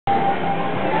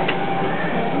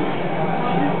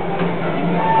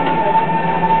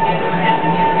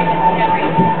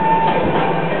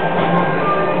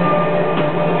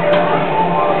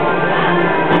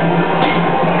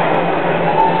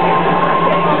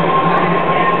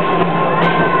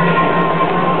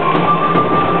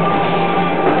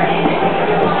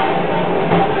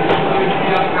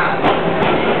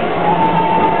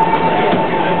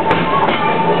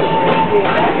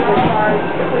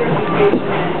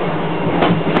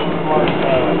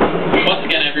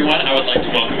everyone, I would like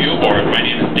to welcome you aboard. My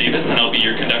name is Davis, and I'll be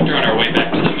your conductor on our way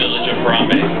back to the village of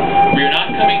Harambe. We are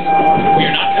not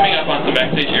coming up on some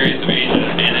backstage areas of Asia,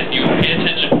 and if you pay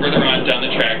attention further on down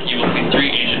the track, you will see 3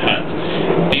 Asian huts.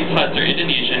 These huts are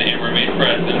Indonesian and were made for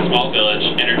us in a small village,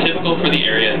 and are typical for the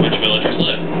area in which villagers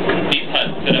live. These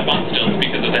huts sit up on stilts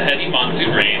because of the heavy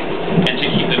monsoon rain, and to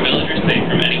keep the villagers safe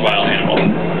from any wild animals.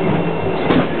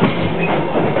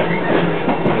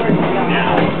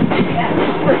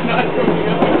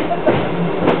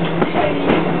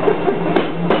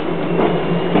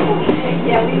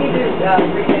 Yeah, we need to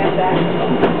revamp that.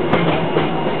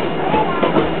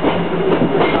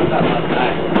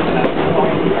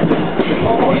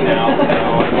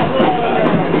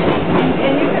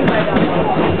 And you can write down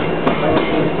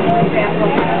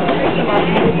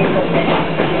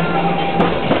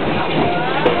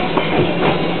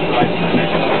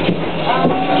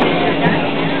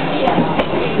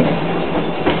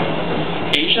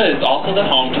Asia is also the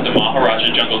home to the Maharaja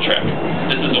Jungle Trek.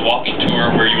 This is a walking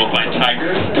tour where you will find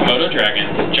tigers, Komodo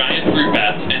dragons, giant fruit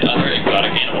bats, and other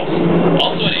exotic animals.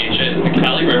 Also in Asia is the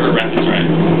Kali River Rafting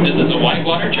Ride. This is a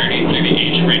whitewater journey through the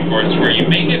Asian rainforest where you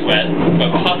may get wet,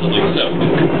 but possibly soaked.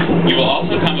 You will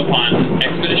also come upon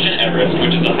Expedition Everest,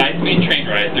 which is a high-speed train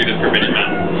ride through the Forbidden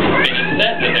Mountains. It is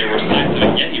said that there were signs of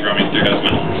a Yeti roaming through those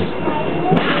mountains.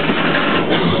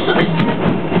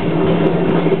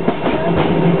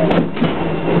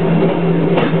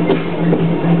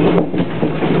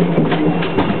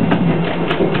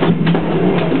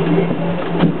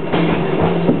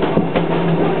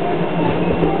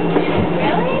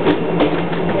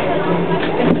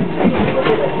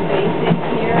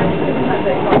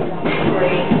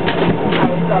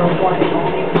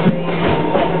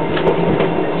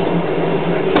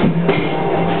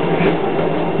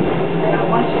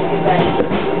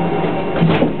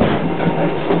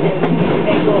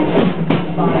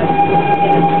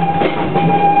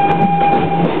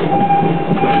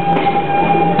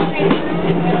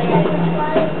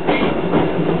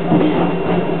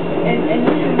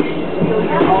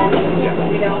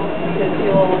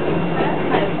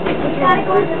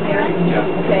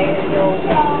 Okay, and you'll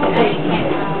take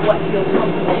what feels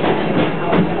comfortable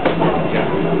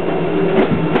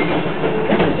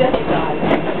This is just a guide.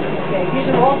 Okay, these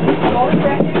are all the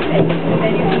correct things, and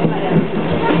then you can kind of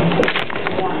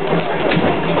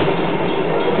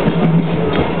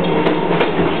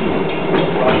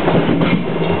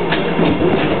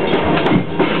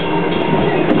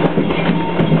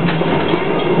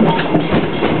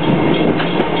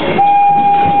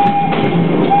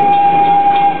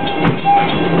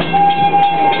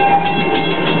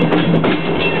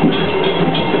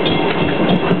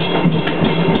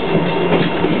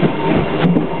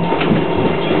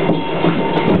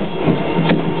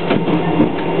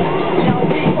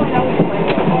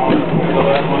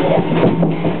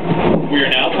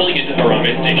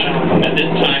At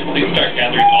this time, please start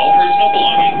gathering all personal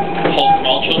belongings, hold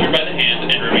small children by the hand,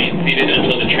 and remain seated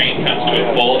until the train comes to a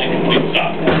full and complete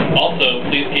stop. Also,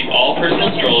 please keep all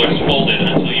personal strollers folded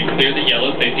until you clear the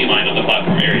yellow safety line on the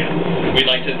platform area. We'd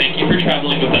like to thank you for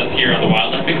traveling with us here on the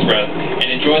Wildlife Express, and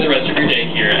enjoy the rest of your day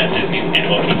here at Disney's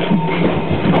Animal Kingdom.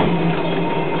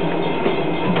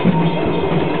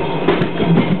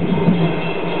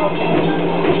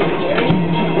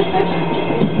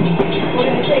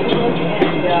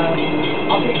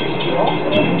 I'll take your scroll.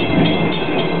 We'll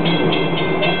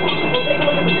take a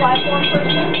look at the platform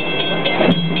first.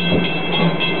 Okay.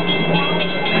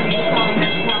 And you tell me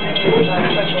how many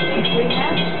special needs we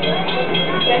have.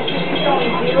 Okay, so you're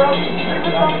showing 0.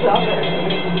 Thumbs up.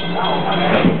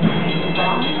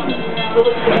 We'll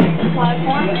look at the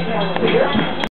platform. Clear.